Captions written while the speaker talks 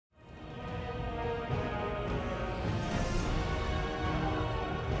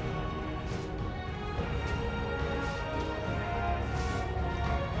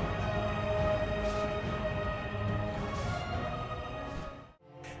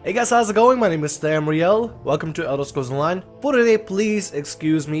Hey guys, how's it going? My name is Tamriel. Welcome to SHADOWSCALES Online. For today, please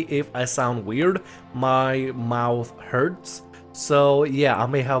excuse me if I sound weird. My mouth hurts. So yeah, I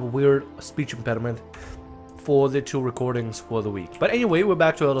may have a weird speech impediment for the two recordings for the week. But anyway, we're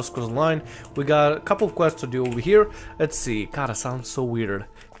back to SHADOWSCALES Online. We got a couple of quests to do over here. Let's see. God, it sounds so weird.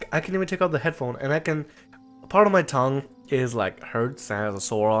 I can even take out the headphone and I can... Part of my tongue is like hurts and has a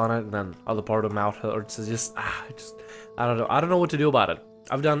sore on it, and then other part of the mouth hurts. It's just, I don't know. I don't know what to do about it.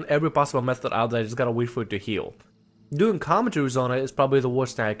 I've done every possible method out there. I just gotta wait for it to heal. Doing commentaries on it is probably the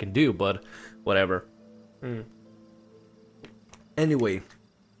worst thing I can do, but whatever. Anyway,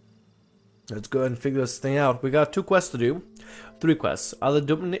 let's go ahead and figure this thing out. We got 2 quests to do. 3 quests. Either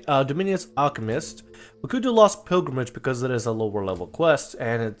Dominion's Alchemist. We could do Lost Pilgrimage because it is a lower level quest,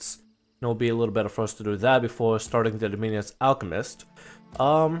 and it's it'll be a little better for us to do that before starting the Dominion's Alchemist.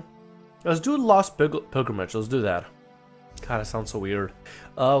 Let's do Lost Pilgrimage. Let's do that. God, it sounds so weird.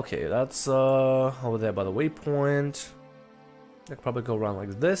 Okay, that's over there by the waypoint. I could probably go around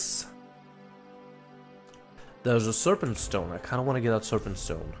like this. There's a Serpent Stone. I kind of want to get that Serpent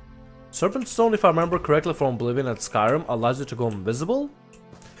Stone. Serpent Stone, if I remember correctly from Oblivion and Skyrim, allows you to go invisible,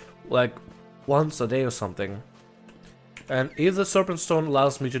 like once a day or something. And if the Serpent Stone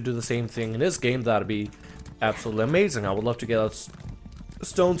allows me to do the same thing in this game, that'd be absolutely amazing. I would love to get that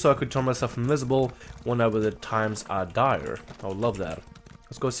stone so I could turn myself invisible whenever the times are dire. I would love that.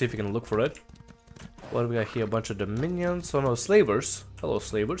 Let's go see if we can look for it. What do we got here? A bunch of Dominions. Oh no, slavers. Hello,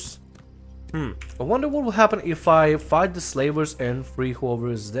 slavers. I wonder what will happen if I fight the slavers and free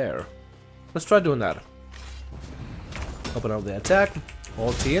whoever is there. Let's try doing that. Open up the attack.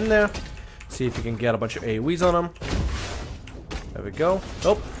 Ulti in there. See if you can get a bunch of AoEs on them. There we go.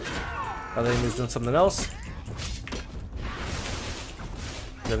 Oh, I think he's doing something else.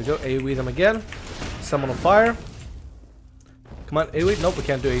 There we go. AoE them again. Summon on fire. Come on, AoE. Nope, we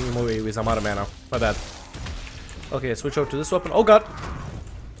can't do any more AoEs. I'm out of mana. My bad. Okay, switch over to this weapon. Oh god.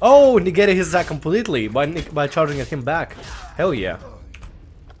 Oh, negated his attack completely by charging at him back. Hell yeah.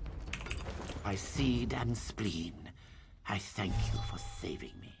 My seed and spleen, I thank you for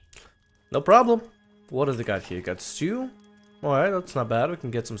saving me. No problem. What have they got here? You got stew? Alright, that's not bad. We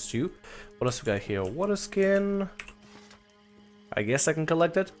can get some stew. What else we got here? Water skin. I guess I can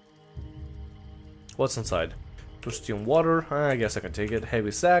collect it. What's inside? Stew and water. I guess I can take it.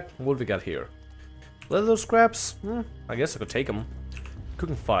 Heavy sack. What have we got here? Leather scraps. I guess I could take them.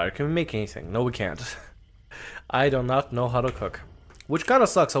 Cooking fire. Can we make anything? No, we can't. I do not know how to cook. Which kind of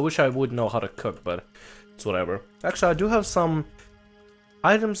sucks. I wish I would know how to cook, but it's whatever. Actually, I do have some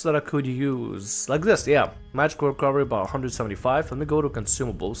items that I could use. Like this, yeah. Magical recovery about 175. Let me go to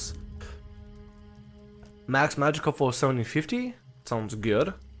consumables. Max magical for 1750. Sounds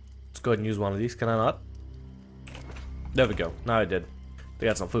good. Let's go ahead and use one of these. Can I not? There we go. Now I did. They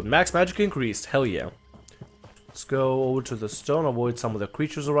got some food. Max magic increased. Hell yeah. Let's go over to the stone. Avoid some of the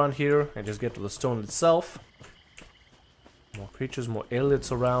creatures around here. And just get to the stone itself. More creatures, more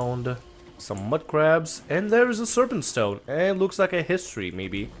aliens around. Some mud crabs. And there is a serpent stone. And looks like a history,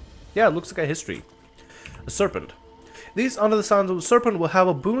 maybe. Yeah, it looks like a history. A serpent. These under the sound of the serpent will have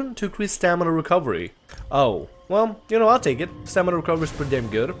a boon to increase stamina recovery. Oh, well, you know, I'll take it. Stamina recovery is pretty damn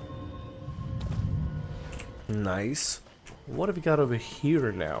good. Nice. What have we got over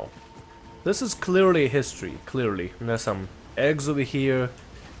here now? This is clearly a history, clearly. And there's some eggs over here.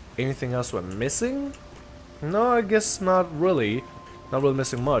 Anything else we're missing? No, I guess not really. Not really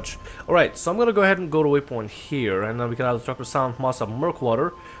missing much. Alright, so I'm gonna go ahead and go to waypoint here, and then we can either talk to Silent Moss of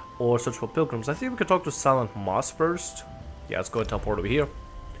Murkwater or search for pilgrims. I think we can talk to Silent Moss first. Yeah, let's go and teleport over here.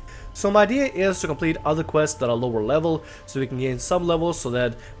 So my idea is to complete other quests that are lower level, so we can gain some levels, so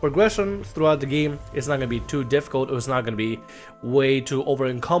that progression throughout the game is not going to be too difficult, or it's not going to be way too over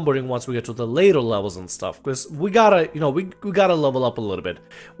encumbering once we get to the later levels and stuff. Because we gotta, you know, we gotta level up a little bit.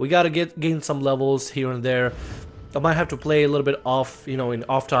 We gotta gain some levels here and there. I might have to play a little bit off, you know, in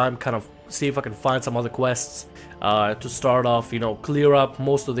off time, kind of see if I can find some other quests to start off, you know, clear up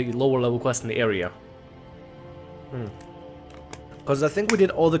most of the lower level quests in the area. Because I think we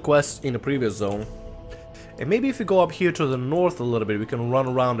did all the quests in the previous zone. And maybe if we go up here to the north a little bit, we can run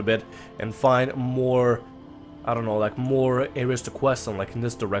around a bit and find more, I don't know, like more areas to quest on, like in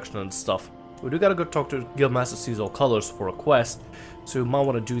this direction and stuff. We do gotta go talk to Guildmaster Sees All Colors for a quest, so we might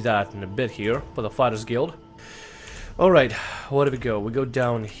want to do that in a bit here for the Fighters Guild. Alright, where do we go? We go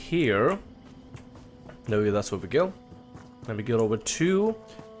down here. There we go, that's where we go. Then we get over to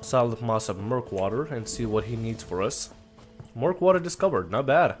Silent Moss of Murkwater and see what he needs for us. Murkwater discovered, not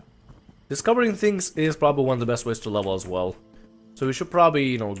bad. Discovering things is probably one of the best ways to level as well. So we should probably,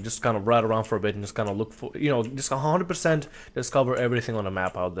 you know, just kind of ride around for a bit and just kind of look for, you know, just 100% discover everything on the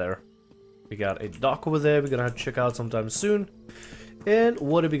map out there. We got a dock over there we're gonna have to check out sometime soon. And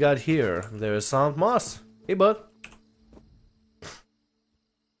what do we got here? There's Silent Moss. Hey, bud.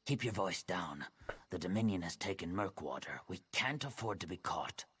 Keep your voice down. The Dominion has taken Murkwater. We can't afford to be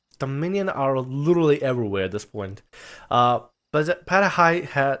caught. Dominion are literally everywhere at this point. But Patahai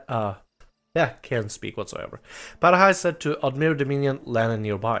had, yeah, can't speak whatsoever. Patahai said to admire Dominion landed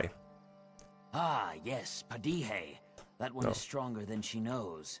nearby. Ah, yes, Padihe. That one is stronger than she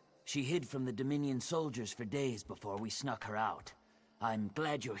knows. She hid from the Dominion soldiers for days before we snuck her out. I'm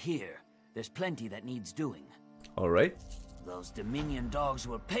glad you're here. There's plenty that needs doing. Alright. Those Dominion dogs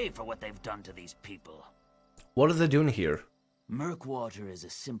will pay for what they've done to these people. What are they doing here? Murkwater is a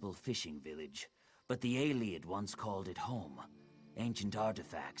simple fishing village, but the Ayleid once called it home. Ancient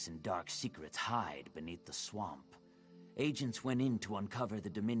artifacts and dark secrets hide beneath the swamp. Agents went in to uncover the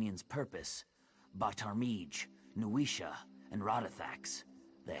Dominion's purpose. Batarmij, Nuisha, and Rodathax.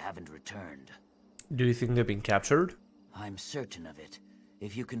 They haven't returned. Do you think they've been captured? I'm certain of it.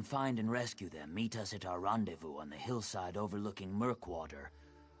 If you can find and rescue them, meet us at our rendezvous on the hillside overlooking Murkwater.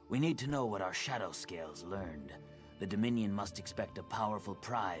 We need to know what our Shadowscales learned. The Dominion must expect a powerful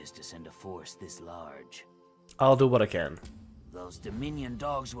prize to send a force this large. I'll do what I can. Those Dominion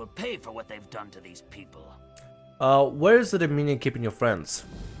dogs will pay for what they've done to these people. Where's the Dominion keeping your friends?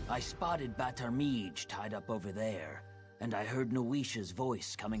 I spotted Batarmij tied up over there, and I heard Nuisha's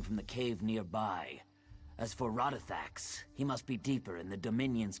voice coming from the cave nearby. As for Rodathax, he must be deeper in the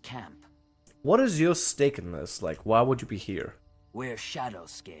Dominion's camp. What is your stake in this? Like, why would you be here? We're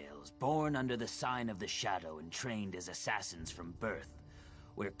Shadowscales, born under the sign of the Shadow and trained as assassins from birth.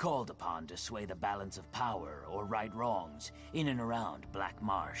 We're called upon to sway the balance of power or right wrongs in and around Black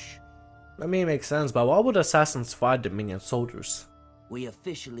Marsh. I mean, it makes sense, but why would assassins fight Dominion soldiers? We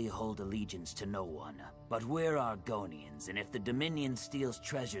officially hold allegiance to no one, but we're Argonians, and if the Dominion steals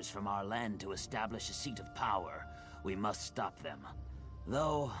treasures from our land to establish a seat of power, we must stop them.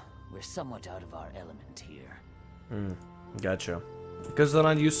 Though, we're somewhat out of our element here. Gotcha. Because they're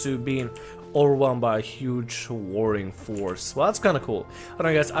not used to being overwhelmed by a huge warring force. Well, that's kind of cool.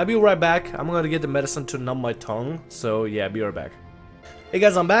 Alright guys, I'll be right back. I'm gonna get the medicine to numb my tongue, so yeah, be right back. Hey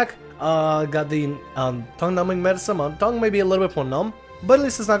guys, I'm back. Got the tongue numbing medicine. My tongue may be a little bit more numb, but at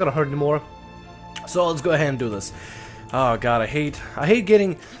least it's not gonna hurt anymore. So let's go ahead and do this. Oh god, I hate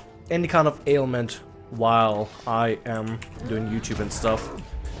getting any kind of ailment while I am doing YouTube and stuff,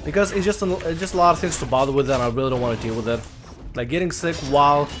 because it's just a lot of things to bother with, and I really don't want to deal with it. Like getting sick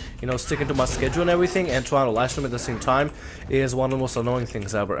while, you know, sticking to my schedule and everything, and trying to live stream at the same time is one of the most annoying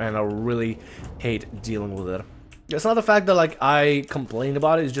things ever, and I really hate dealing with it. It's not the fact that like I complain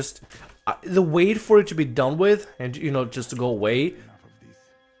about it, it's just the wait for it to be done with and, you know, just to go away.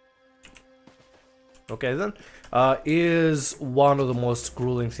 Okay then, is one of the most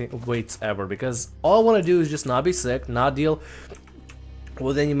grueling waits ever, because all I want to do is just not be sick, not deal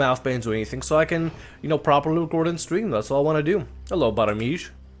with any mouth pains or anything, so I can, you know, properly record and stream. That's all I want to do. Hello, Batarmij.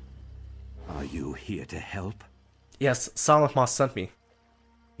 Are you here to help? Yes, Silent Moss sent me.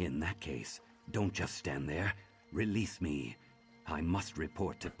 In that case, don't just stand there. Release me. I must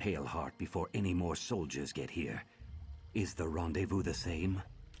report to Paleheart before any more soldiers get here. Is the rendezvous the same?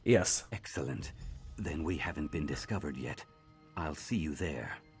 Yes. Excellent. Then we haven't been discovered yet. I'll see you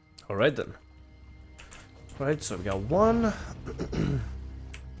there. Alright then. Alright, so we got one.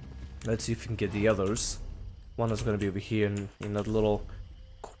 Let's see if we can get the others. One is going to be over here in that little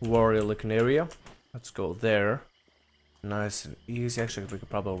quarry looking area. Let's go there. Nice and easy. Actually, we could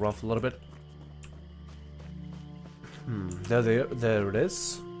probably run for a little bit. There it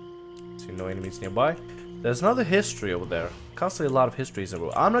is. See, no enemies nearby. There's another history over there. Constantly a lot of histories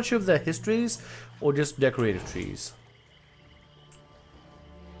everywhere. I'm not sure if they're histories or just decorative trees.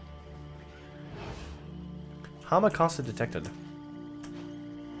 How am I constantly detected?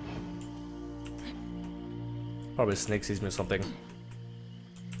 Probably a snake sees me or something.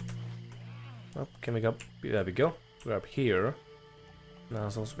 Oh, can we go? There we go. We're up here. Now,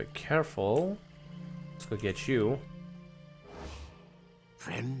 let's also be careful. Let's go get you.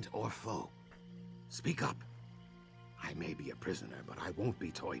 Friend or foe? Speak up. I may be a prisoner, but I won't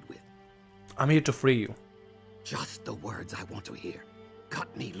be toyed with. I'm here to free you. Just the words I want to hear.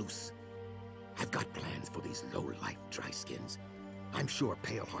 Cut me loose. I've got plans for these low-life dry skins. I'm sure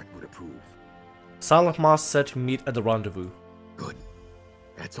Paleheart would approve. Silent Moss said to meet at the rendezvous. Good.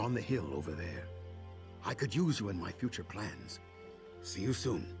 That's on the hill over there. I could use you in my future plans. See you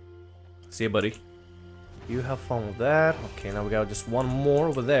soon. See you, buddy. You have fun with that. Okay, now we got just one more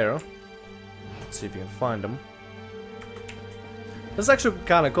over there. Let's see if we can find him. This is actually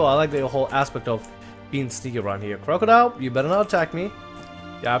kind of cool. I like the whole aspect of being sneaky around here. Crocodile, you better not attack me.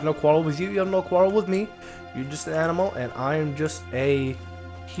 Yeah, I have no quarrel with you. You have no quarrel with me. You're just an animal, and I am just a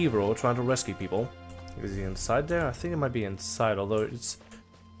hero trying to rescue people. Is he inside there? I think it might be inside, although it's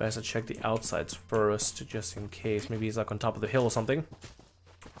best to check the outsides first, just in case. Maybe he's like on top of the hill or something.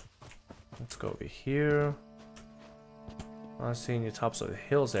 Let's go over here. I see in the tops of the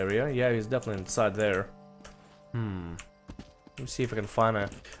hills area. Yeah, he's definitely inside there. Let me see if I can find a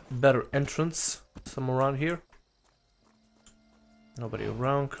better entrance somewhere around here. Nobody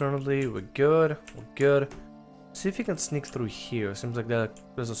around currently. We're good. We're good. See if you can sneak through here. Seems like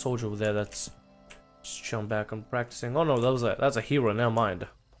there's a soldier over there that's just chilling back and practicing. Oh no, that's a hero. Never mind.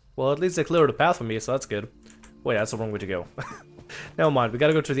 Well, at least they cleared the path for me, so that's good. Wait, that's the wrong way to go. Never mind. We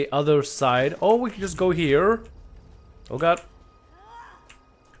gotta go to the other side. Oh, we can just go here. Oh god.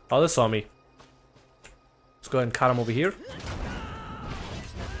 Oh, they saw me. Let's go ahead and cut him over here.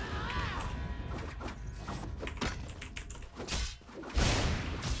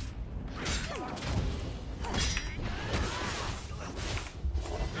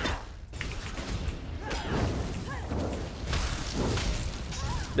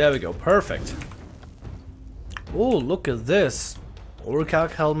 There we go, perfect. Oh, look at this.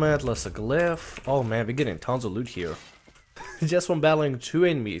 Orcalc helmet, less a glyph. Oh man, we're getting tons of loot here. Just from battling 2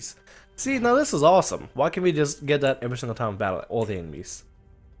 enemies. See, now this is awesome. Why can't we just get that every single time we battle all the enemies?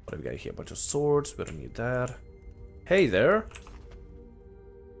 What do we got here? A bunch of swords, we don't need that. Hey there.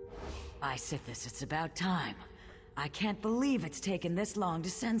 Isithis, it's about time. I can't believe it's taken this long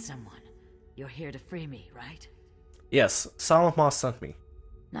to send someone. You're here to free me, right? Yes, Silent Moss sent me.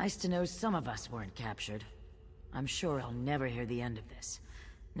 Nice to know some of us weren't captured. I'm sure I'll never hear the end of this.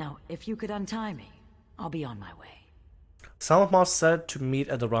 Now, if you could untie me, I'll be on my way. Silent Moss said to meet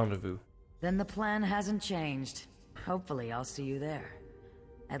at the rendezvous. Then the plan hasn't changed. Hopefully I'll see you there.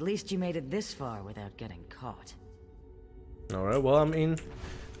 At least you made it this far without getting caught. Alright, well, I mean,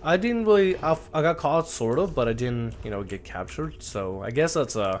 I didn't really, I got caught sort of, but I didn't, you know, get captured, so I guess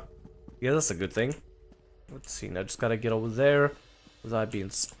that's a good thing. Let's see, now just gotta get over there without being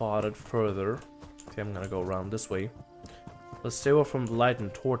spotted further. Okay, I'm gonna go around this way. Let's stay away from light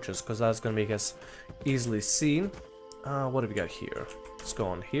and torches, because that's gonna make us easily seen. What have we got here? Let's go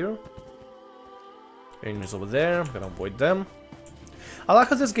on here. Enemies over there, I'm gonna avoid them. I like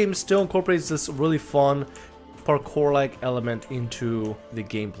how this game still incorporates this really fun parkour-like element into the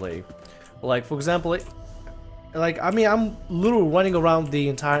gameplay. Like, for example, I mean, I'm literally running around the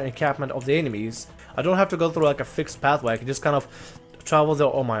entire encampment of the enemies. I don't have to go through like a fixed pathway. I can just kind of travel there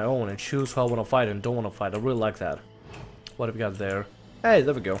on my own and choose who I want to fight and don't want to fight. I really like that. What have we got there? Hey,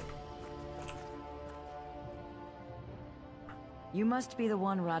 there we go. You must be the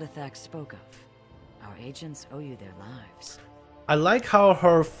one Radithax spoke of. Our agents owe you their lives. I like how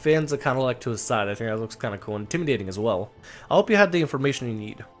her fins are kind of like to the side. I think that looks kind of cool, intimidating as well. I hope you had the information you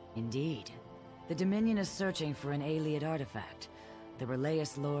need. Indeed. The Dominion is searching for an Ayleid artifact, the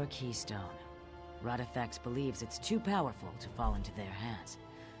Relaeus Lore Keystone. Radithax believes it's too powerful to fall into their hands.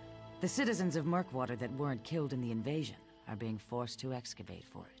 The citizens of Murkwater that weren't killed in the invasion are being forced to excavate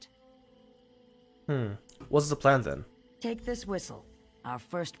for it. What's the plan then? Take this whistle. Our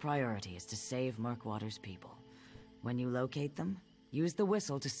first priority is to save Murkwater's people. When you locate them, use the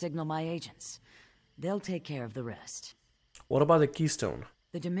whistle to signal my agents. They'll take care of the rest. What about the keystone?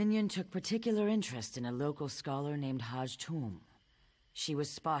 The Dominion took particular interest in a local scholar named Haj Tum. She was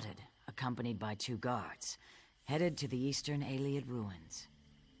spotted, accompanied by 2 guards, headed to the eastern Ayleid ruins.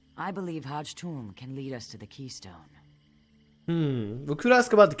 I believe Haj Tum can lead us to the keystone. We could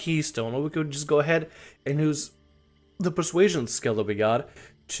ask about the keystone, or we could just go ahead and use the persuasion skill that we got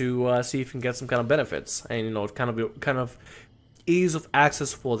to see if we can get some kind of benefits and, you know, kind of ease of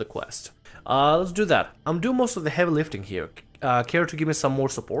access for the quest. Let's do that. I'm doing most of the heavy lifting here. Care to give me some more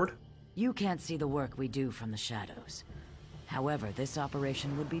support? You can't see the work we do from the shadows. However, this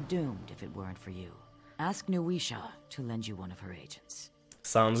operation would be doomed if it weren't for you. Ask Nuisha to lend you one of her agents.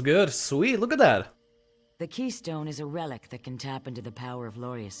 Sounds good. Sweet, look at that. The keystone is a relic that can tap into the power of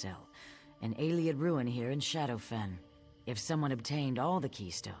Loriacel, an Ayleid ruin here in Shadowfen. If someone obtained all the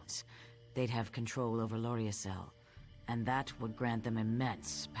keystones, they'd have control over Loriacel, and that would grant them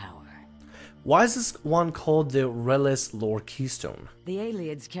immense power. Why is this one called the Relaeus Lore Keystone? The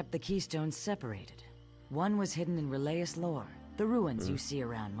Ayleids kept the keystones separated. One was hidden in Relaeus Lore, the ruins you see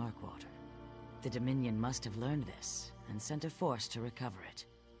around Murkwater. The Dominion must have learned this, and sent a force to recover it.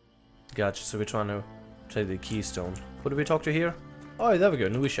 Gotcha, so we're trying to take the keystone. Who do we talk to here? Oh, there we go,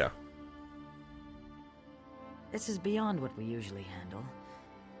 Nuisha. This is beyond what we usually handle,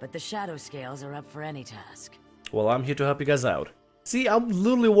 but the Shadowscales are up for any task. Well, I'm here to help you guys out. See, I'm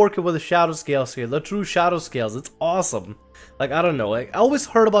literally working with the shadow scales here, the true shadow scales. It's awesome. Like, I don't know, like, I always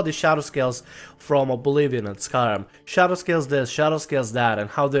heard about the shadow scales from Oblivion and Skyrim. Shadow scales this, shadow scales that, and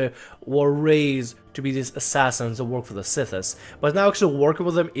how they were raised to be these assassins that work for the Sithis. But now actually working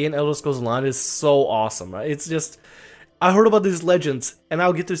with them in Elder Scrolls Online is so awesome, right? It's just, I heard about these legends, and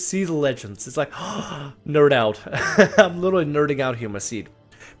now I get to see the legends. It's like, nerd out. I'm literally nerding out here in my seat.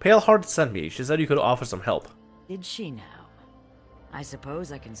 Paleheart sent me. She said you could offer some help. Did she now? I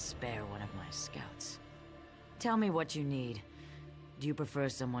suppose I can spare one of my scouts. Tell me what you need. Do you prefer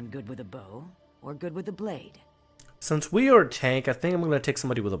someone good with a bow, or good with a blade? Since we are a tank, I think I'm gonna take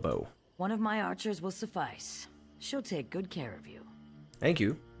somebody with a bow. One of my archers will suffice. She'll take good care of you. Thank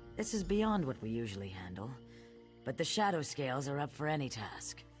you. This is beyond what we usually handle, but the shadow scales are up for any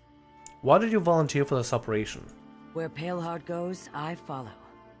task. Why did you volunteer for this operation? Where Paleheart goes, I follow.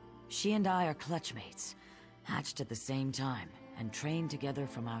 She and I are clutchmates, hatched at the same time, and trained together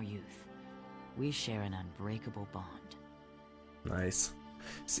from our youth. We share an unbreakable bond. Nice.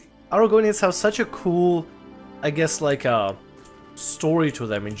 See, Aragonians have such a cool, I guess, like, story to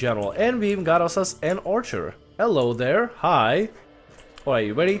them in general. And we even got us an archer. Hello there. Hi. Alright,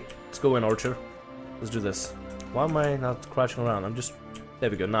 you ready? Let's go in, archer. Let's do this. Why am I not crouching around? I'm just... There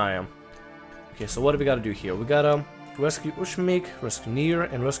we go. Now I am. Okay, so what do we gotta do here? We gotta rescue Ushmik, rescue Nier,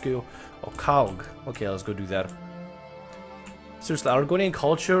 and rescue Okaug. Okay, let's go do that. Seriously, Argonian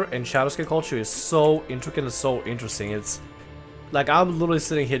culture and Shadowscale culture is so intricate and so interesting. It's like I'm literally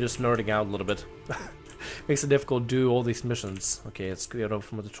sitting here just nerding out a little bit. Makes it difficult to do all these missions. Okay, let's get over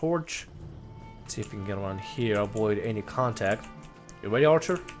from the torch. Let's see if we can get around here, avoid any contact. You ready,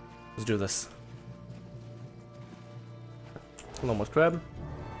 Archer? Let's do this. Hello, Mud Crab.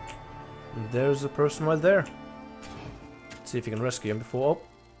 And there's a person right there. Let's see if you can rescue him before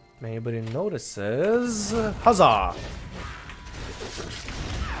anybody notices. Huzzah!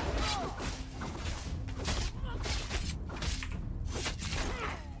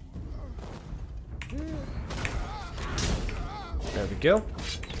 There we go.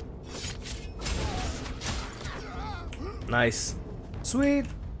 Nice. Sweet.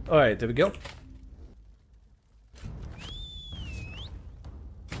 Alright, there we go.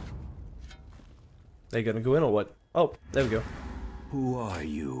 They gonna go in or what? Oh, there we go. Who are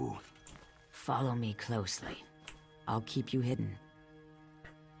you? Follow me closely. I'll keep you hidden.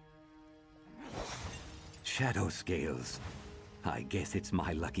 Shadowscales. I guess it's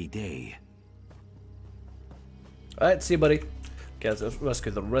my lucky day. Alright, see you, buddy. Okay, let's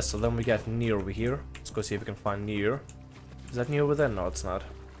rescue the rest of them. We got Nier over here. Let's go see if we can find Nier. Is that Nier over there? No, it's not.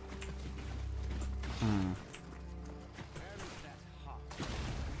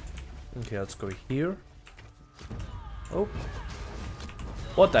 Okay, let's go here. Oh.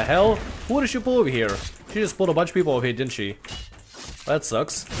 What the hell? Who did she pull over here? She just pulled a bunch of people over here, didn't she? That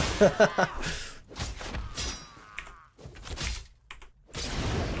sucks.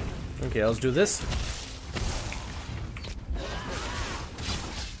 Okay, let's do this.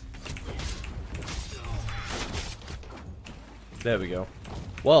 There we go.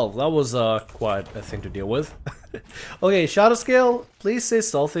 Well, that was quite a thing to deal with. Okay, Shadowscale, please stay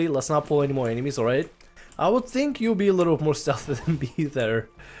stealthy. Let's not pull any more enemies, alright? I would think you'll be a little more stealthy than me there.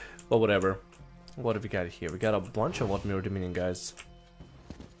 But whatever. What have we got here? We got a bunch of what Mirror Dominion guys.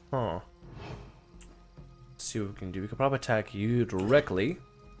 Huh. Let's see what we can do. We can probably attack you directly.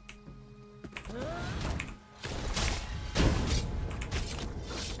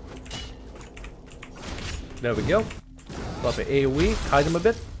 There we go. Drop an AoE, hide him a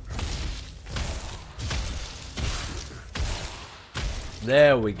bit.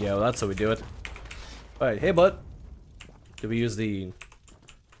 There we go, that's how we do it. Alright, hey bud. Did we use the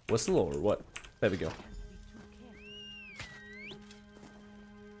whistle or what? There we go.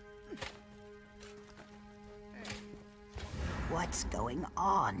 What's going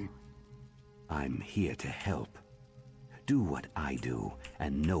on? I'm here to help. Do what I do,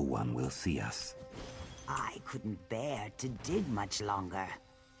 and no one will see us. I couldn't bear to dig much longer.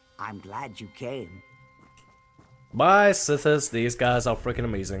 I'm glad you came. Bye, Sithis. These guys are freaking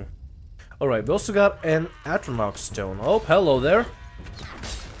amazing. Alright, we also got an Atronach stone. Oh, hello there.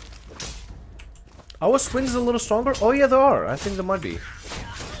 Our swings a little stronger? Oh yeah, they are. I think they might be.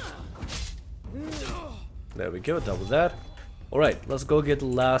 There we go, double that. Alright, let's go get the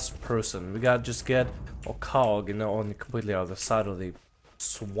last person. We gotta just get Okaug, you know, on the completely other side of the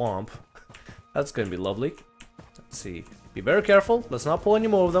swamp. That's gonna be lovely. Let's see. Be very careful. Let's not pull any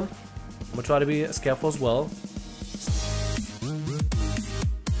more of them. I'm gonna try to be as careful as well.